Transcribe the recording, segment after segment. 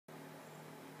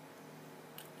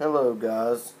Hello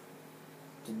guys,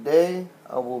 today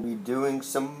I will be doing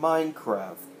some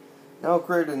Minecraft. Now I'll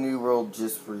create a new world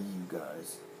just for you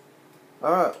guys.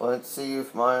 Alright, let's see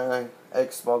if my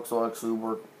Xbox will actually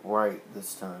work right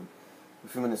this time. A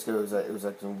few minutes ago it was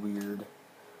acting weird.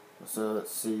 So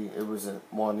let's see, it wasn't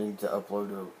wanting to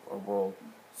upload a world.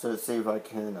 So let's see if I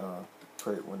can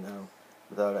create one now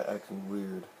without it acting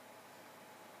weird.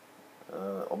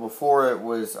 Before it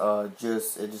was it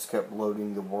just kept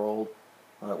loading the world.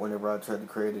 Whenever I tried to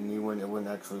create a new one, it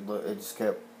wouldn't actually load. It just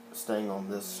kept staying on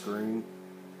this screen.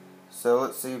 So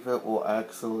let's see if it will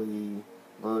actually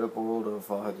load up a world or if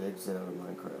I'll have to exit out of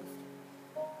Minecraft.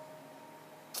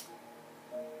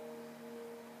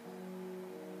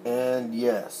 And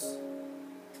yes,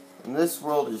 and this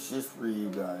world is just for you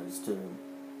guys too.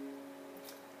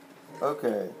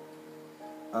 Okay.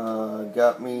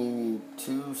 Got me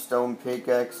 2 stone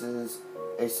pickaxes,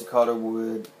 a cicada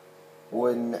wood,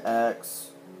 wooden axe,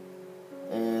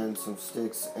 and some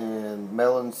sticks, and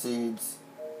melon seeds,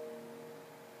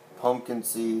 pumpkin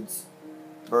seeds,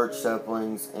 birch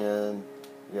saplings, and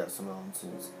yeah, some melon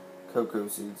seeds. Cocoa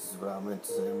seeds is what I meant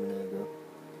to say a minute ago.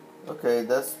 Okay,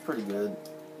 that's pretty good.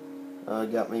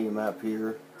 Got me a map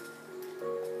here.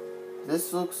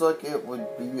 This looks like it would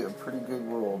be a pretty good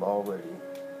world already.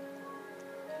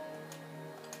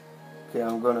 Okay,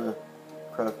 I'm gonna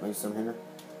craft me some here.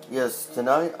 Yes,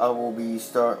 tonight I will be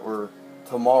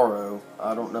tomorrow,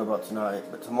 I don't know about tonight,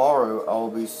 but tomorrow I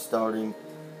will be starting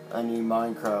a new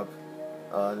Minecraft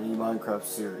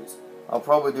series. I'll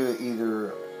probably do it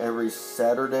either every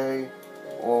Saturday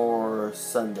or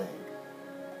Sunday.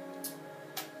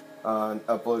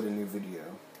 Upload a new video.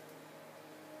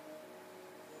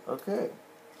 Okay.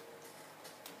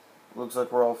 Looks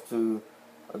like we're off to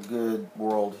a good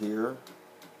world here.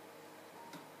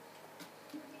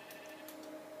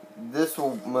 This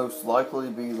will most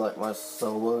likely be like my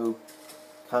solo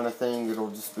kind of thing. It'll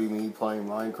just be me playing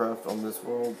Minecraft on this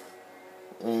world.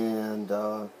 And,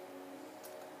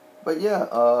 but yeah,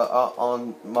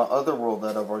 on my other world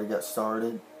that I've already got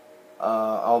started,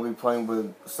 I'll be playing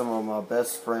with some of my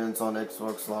best friends on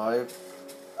Xbox Live.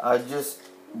 I just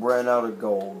ran out of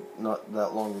gold not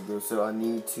that long ago, so I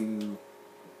need to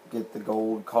get the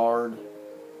gold card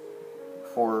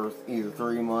for either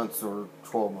 3 months or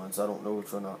 12 months. I don't know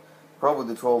which one. Probably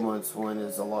the 12 months one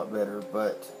is a lot better,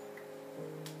 but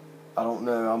I don't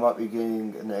know. I might be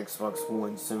getting an Xbox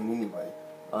One soon anyway.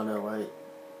 I know, right?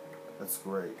 That's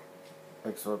great.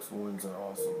 Xbox Ones are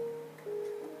awesome.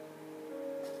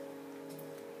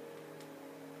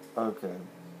 Okay.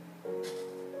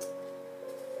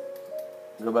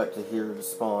 Go back to here to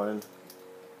spawn.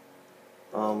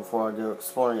 Before I go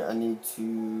exploring, I need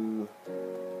to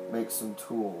make some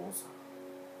tools.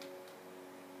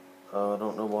 I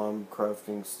don't know why I'm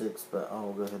crafting sticks, but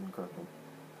I'll go ahead and craft them.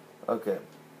 Okay.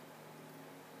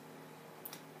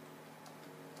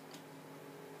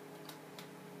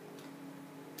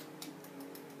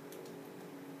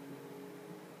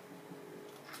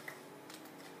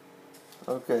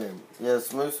 Okay,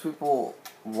 yes, most people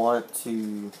want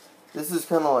to... This is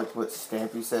kind of like what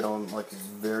Stampy said on like his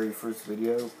very first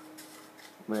video.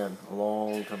 Man, a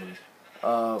long time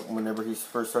ago. Whenever he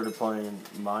first started playing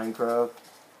Minecraft,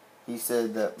 he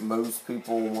said that most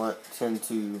people tend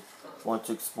to want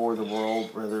to explore the world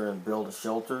rather than build a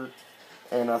shelter.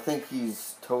 And I think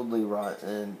he's totally right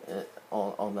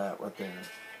on that right there.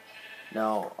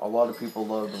 Now, a lot of people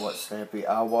love to watch Stampy.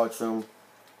 I watch him.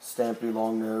 Stampy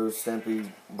Longnose,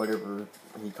 Stampy whatever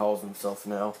he calls himself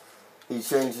now. He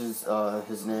changes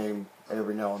his name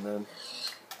every now and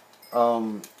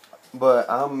then. But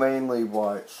I mainly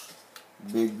watch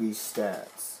Big B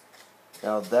Stats.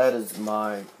 Now that is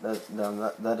my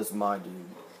that is my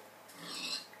dude.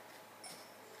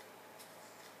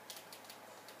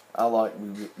 I like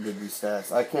Big B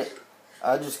Stats.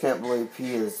 I just can't believe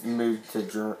he has moved to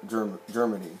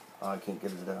Germany. I can't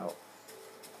get it out.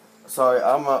 Sorry,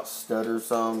 I might stutter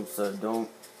some, so don't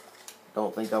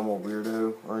think I'm a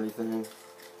weirdo or anything.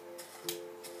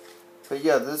 But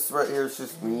yeah, this right here is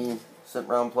just me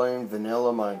sitting around playing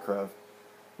vanilla Minecraft.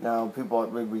 Now, people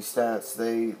at Big B Stats,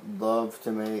 they love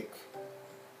to make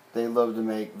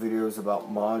videos about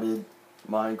modded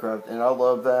Minecraft, and I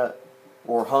love that.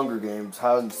 Or Hunger Games,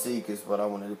 hide and seek is what I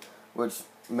want to do. Which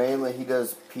mainly he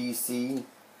does PC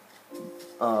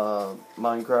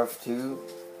Minecraft too.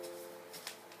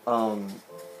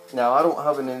 Now I don't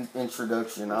have an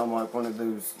introduction. I'm like one of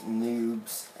those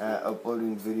noobs at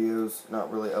uploading videos.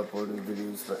 Not really uploading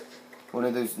videos, but one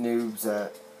of those noobs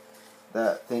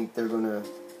that think they're gonna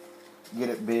get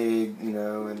it big, you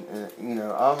know, and you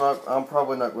know, I'm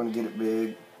probably not going to get it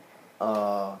big.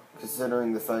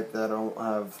 considering the fact that I don't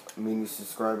have many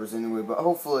subscribers anyway. But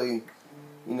hopefully,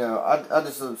 you know, I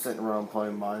just love sitting around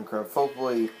playing Minecraft.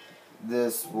 Hopefully,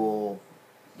 this will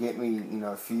get me, you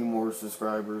know, a few more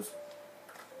subscribers.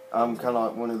 I'm kind of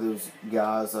like one of those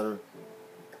guys that are,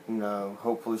 you know,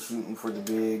 hopefully shooting for the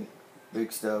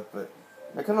big stuff. But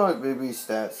kind of like Baby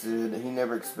Stats did. He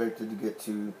never expected to get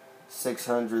to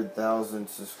 600,000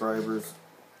 subscribers,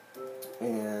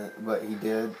 but he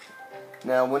did.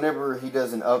 Now, whenever he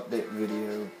does an update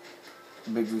video,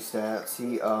 Big B Stats,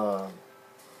 he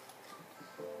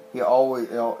always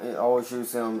it always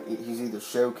shows him, he's either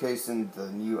showcasing the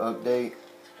new update,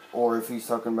 or if he's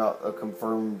talking about a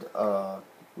confirmed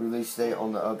release date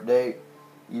on the update.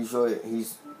 Usually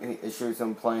it shows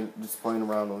him just playing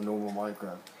around on normal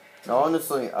Minecraft. Now,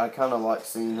 honestly, I kind of like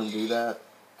seeing him do that,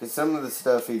 because some of the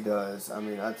stuff he does, I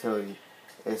mean, I tell you,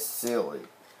 it's silly.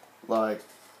 Like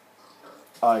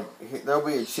there'll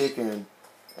be a chicken,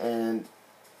 and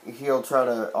he'll try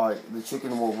to, the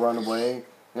chicken will run away, and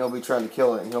he'll be trying to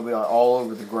kill it, and he'll be all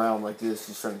over the ground like this,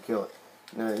 just trying to kill it.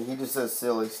 You know, he just says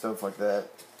silly stuff like that.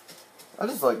 I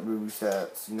just like Booby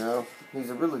Stats, you know. He's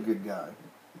a really good guy.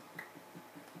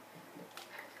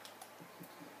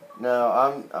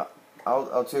 Now,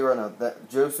 I'll tell you right now, that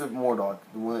Joseph Mordock,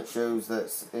 the one that shows that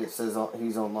it says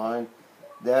he's online,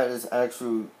 that is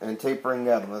actually, and Tapering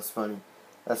Adam, that's funny.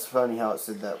 That's funny how it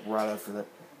said that right after that.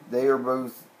 They are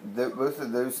both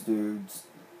of those dudes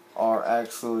are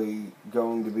actually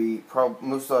going to be,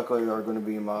 most likely are going to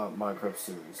be in my Minecraft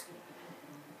series.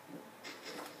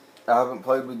 I haven't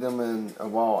played with them in a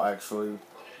while, actually,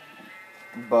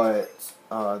 but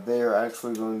they are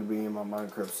actually going to be in my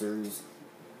Minecraft series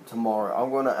tomorrow. I'm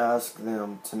going to ask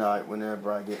them tonight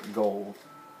whenever I get gold,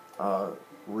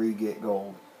 re-get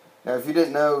gold. Now, if you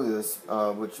didn't know this,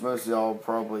 which most of y'all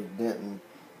probably didn't,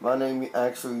 my name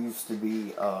actually used to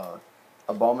be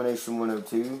Abomination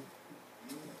 102,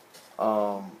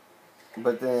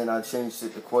 but then I changed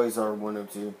it to Quasar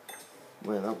 102.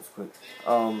 Man, that was quick.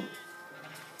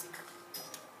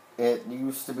 It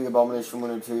used to be Abomination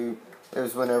 102. It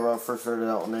was whenever I first started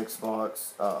out on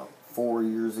Xbox 4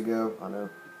 years ago. I know,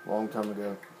 long time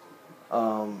ago.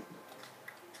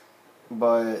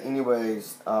 But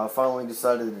anyways, I finally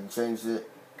decided to change it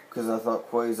because I thought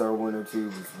Quasar 102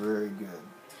 was very good.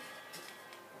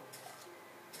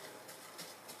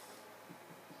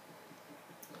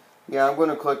 Yeah, I'm going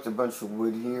to collect a bunch of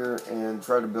wood here and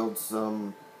try to build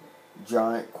some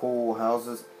giant cool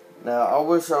houses. Now, I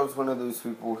wish I was one of those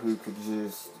people who could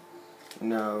just, you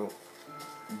know,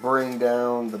 bring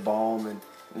down the bomb and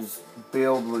just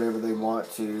build whatever they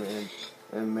want to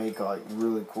and make, like,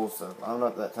 really cool stuff. I'm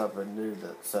not that type of dude,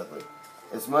 that sadly.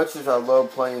 As much as I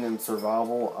love playing in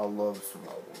survival, I love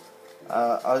survival.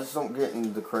 I just don't get into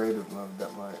the creative mode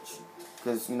that much.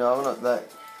 Because, you know, I'm not that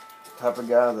type of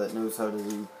guy that knows how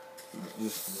to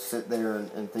just sit there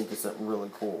and think of something really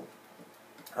cool.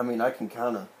 I mean, I can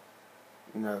kind of,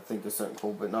 you know, think of something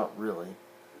cool, but not really.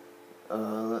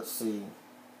 Let's see.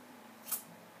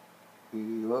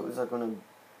 What was I going to...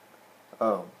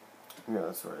 Oh, yeah,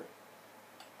 that's right.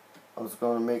 I was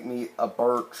going to make me a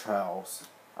birch house.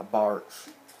 A barch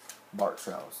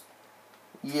house.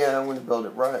 Yeah, I'm going to build it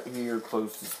right here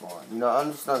close to spawn. You know,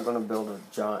 I'm just not going to build a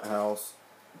giant house.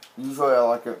 Usually I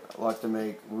like to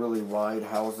make really wide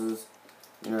houses.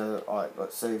 You know, like,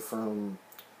 let's say from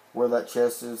where that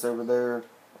chest is over there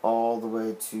all the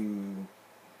way to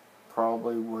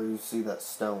probably where you see that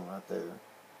stone right there.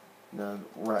 You know,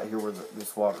 right here where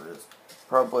this water is.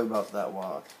 Probably about that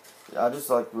wide. I just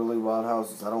like really wide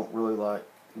houses. I don't really like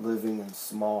living in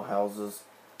small houses.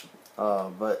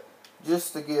 But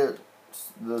just to get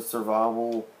the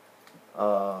survival,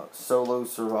 solo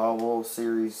survival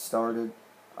series started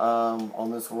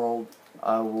on this world,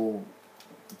 I will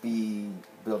be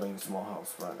building a small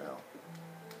house right now.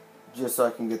 Just so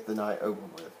I can get the night over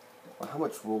with. Well, how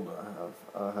much wool do I have?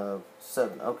 I have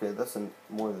 7. Okay, that's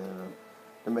more than enough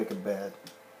to make a bed.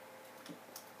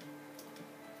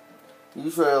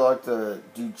 Usually I like to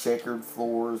do checkered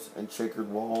floors and checkered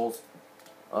walls.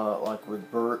 Like with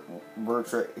birch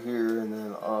right here and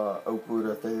then oak wood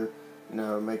right there. You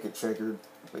know, make it checkered.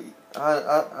 But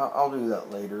I'll do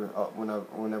that later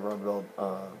whenever I build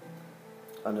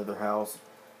another house.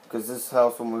 Because this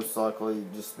house will most likely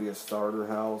just be a starter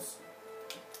house.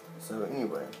 So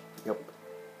anyway, yep.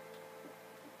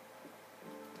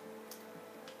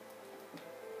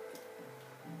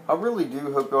 I really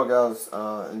do hope y'all guys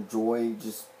enjoy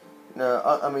just, you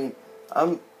know, I mean,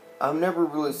 I've never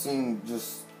really seen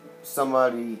just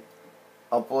somebody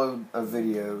upload a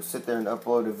video, sit there and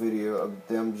upload a video of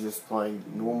them just playing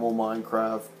normal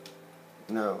Minecraft,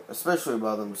 You know, especially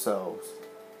by themselves.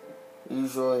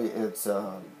 Usually it's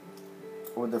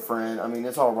with a friend. I mean,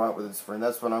 it's alright with his friend.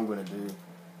 That's what I'm going to do.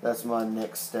 That's my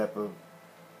next step of,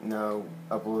 you know,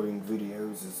 uploading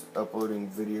videos, is uploading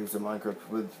videos of Minecraft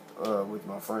with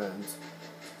my friends.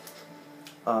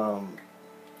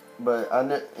 But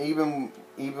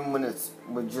even when it's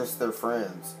with just their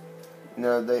friends, you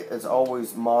know, it's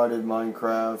always modded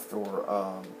Minecraft,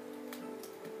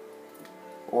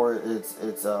 or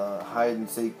it's hide and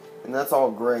seek, and that's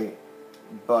all great.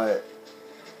 But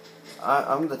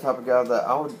I'm the type of guy that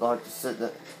I would like to sit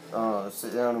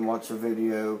down and watch a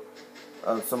video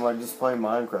of somebody just playing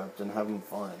Minecraft and having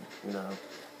fun. You know,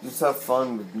 just have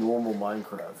fun with normal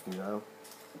Minecraft. You know,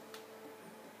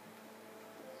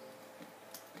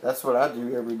 that's what I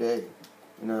do every day.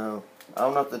 You know,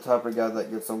 I'm not the type of guy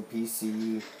that gets on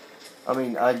PC. I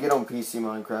mean, I get on PC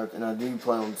Minecraft and I do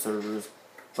play on servers,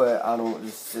 but I don't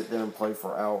just sit there and play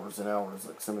for hours and hours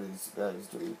like some of these guys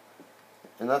do.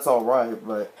 And that's all right,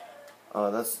 but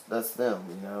that's them,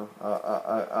 you know.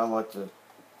 I like to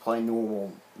play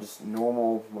just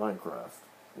normal Minecraft,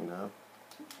 you know.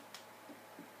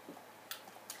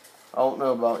 I don't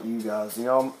know about you guys, you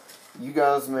know. You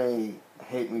guys may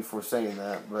hate me for saying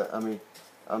that, but I mean,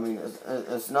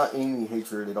 it's not any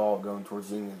hatred at all going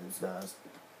towards any of these guys.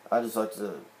 I just like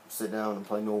to sit down and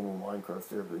play normal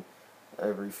Minecraft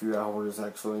every few hours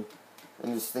actually,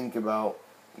 and just think about,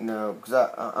 you know, because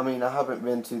I mean, I haven't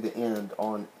been to the end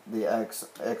on the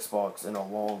Xbox in a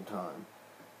long time.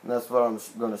 And that's what I'm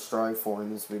going to strive for in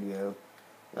this video.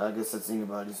 I guess that's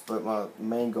anybody's, but my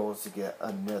main goal is to get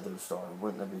a nether star.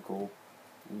 Wouldn't that be cool?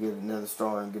 You get a nether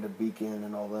star and get a beacon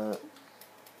and all that.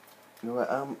 You know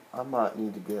what, I might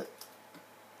need to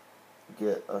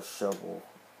get a shovel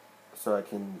so I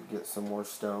can get some more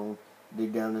stone,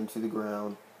 dig down into the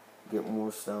ground, get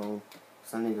more stone,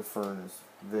 because I need a furnace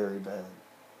very badly.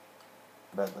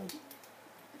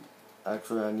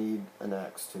 Actually, I need an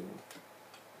axe too.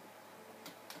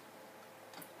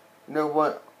 You know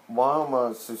what? Why am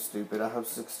I so stupid? I have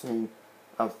 13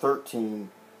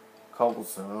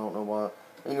 cobblestone. I don't know why.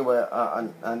 Anyway, I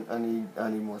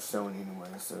need more stone anyway.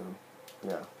 So,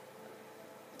 yeah.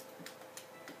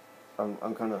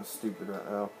 I'm kind of stupid right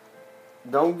now.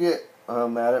 Don't get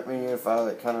mad at me if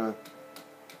I kind of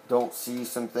don't see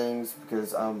some things,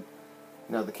 because you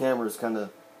know, the camera's kind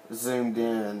of zoomed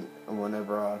in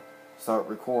whenever I start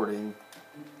recording.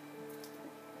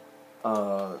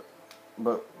 But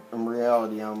in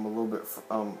reality, I'm a little bit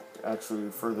actually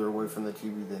further away from the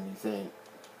TV than you think.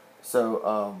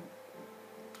 So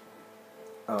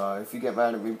if you get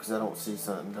mad at me because I don't see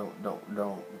something,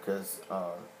 don't, because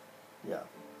yeah,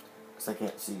 because I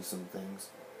can't see some things.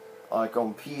 Like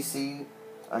on PC,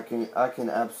 I can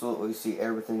absolutely see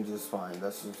everything just fine.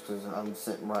 That's just because I'm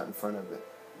sitting right in front of it.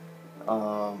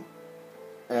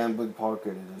 And with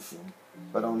Pocket Edition,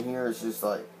 but on here it's just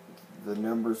like the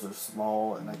numbers are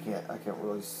small and I can't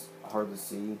really hardly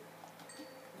see.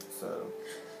 So,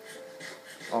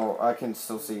 or I can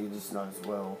still see, just not as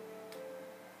well.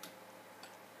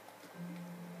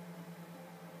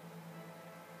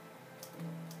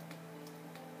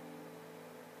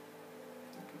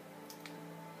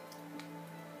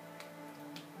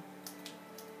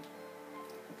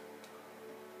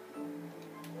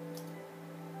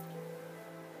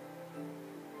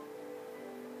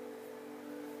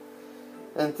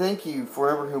 And thank you for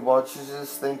everyone who watches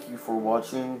this. Thank you for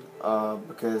watching,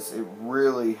 because it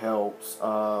really helps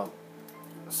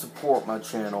support my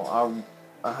channel.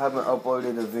 I haven't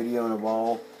uploaded a video in a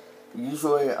while.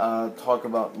 Usually I talk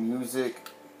about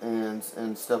music and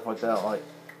stuff like that. Like,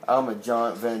 I'm a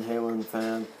giant Van Halen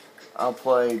fan. I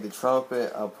play the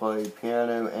trumpet, I play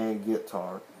piano and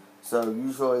guitar. So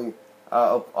usually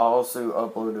I also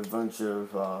upload a bunch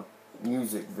of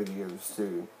music videos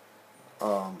too.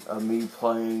 Of me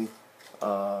playing,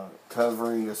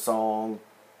 covering a song,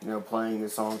 you know, playing a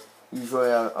song. Usually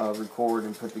I record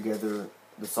and put together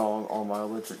the song on my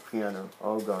electric piano.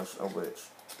 Oh gosh, a witch.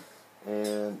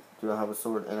 And do I have a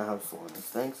sword? And I have swords.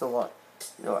 Thanks a lot.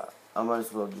 You know, I might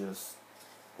as well just,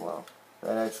 wow,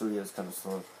 that actually is kind of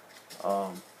slow.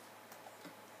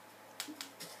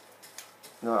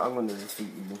 No, I'm going to defeat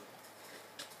you.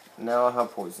 Now I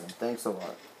have poison. Thanks a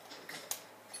lot.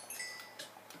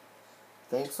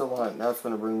 Thanks a lot. Now it's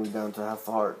going to bring me down to half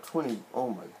a heart. 20.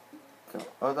 Oh my god.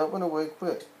 Oh, that went away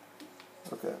quick.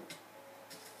 Okay.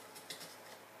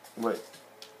 Wait.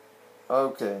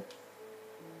 Okay.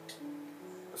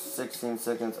 16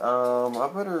 seconds. I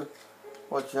better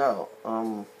watch out.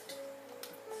 No,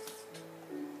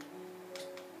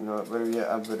 I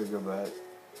better go back.